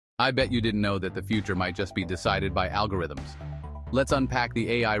I bet you didn't know that the future might just be decided by algorithms. Let's unpack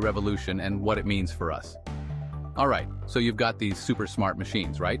the AI revolution and what it means for us. Alright, so you've got these super smart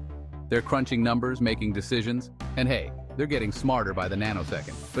machines, right? They're crunching numbers, making decisions, and hey, they're getting smarter by the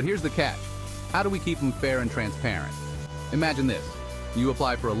nanosecond. But here's the catch. How do we keep them fair and transparent? Imagine this. You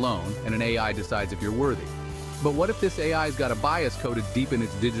apply for a loan, and an AI decides if you're worthy. But what if this AI's got a bias coded deep in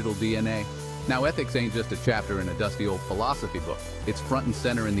its digital DNA? Now, ethics ain't just a chapter in a dusty old philosophy book. It's front and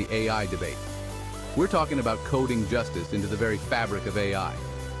center in the AI debate. We're talking about coding justice into the very fabric of AI.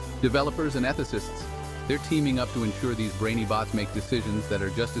 Developers and ethicists, they're teaming up to ensure these brainy bots make decisions that are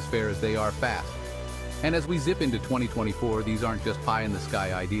just as fair as they are fast. And as we zip into 2024, these aren't just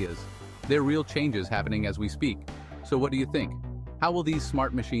pie-in-the-sky ideas. They're real changes happening as we speak. So what do you think? How will these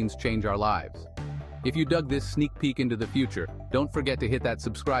smart machines change our lives? If you dug this sneak peek into the future, don't forget to hit that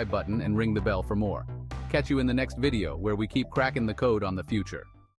subscribe button and ring the bell for more. Catch you in the next video where we keep cracking the code on the future.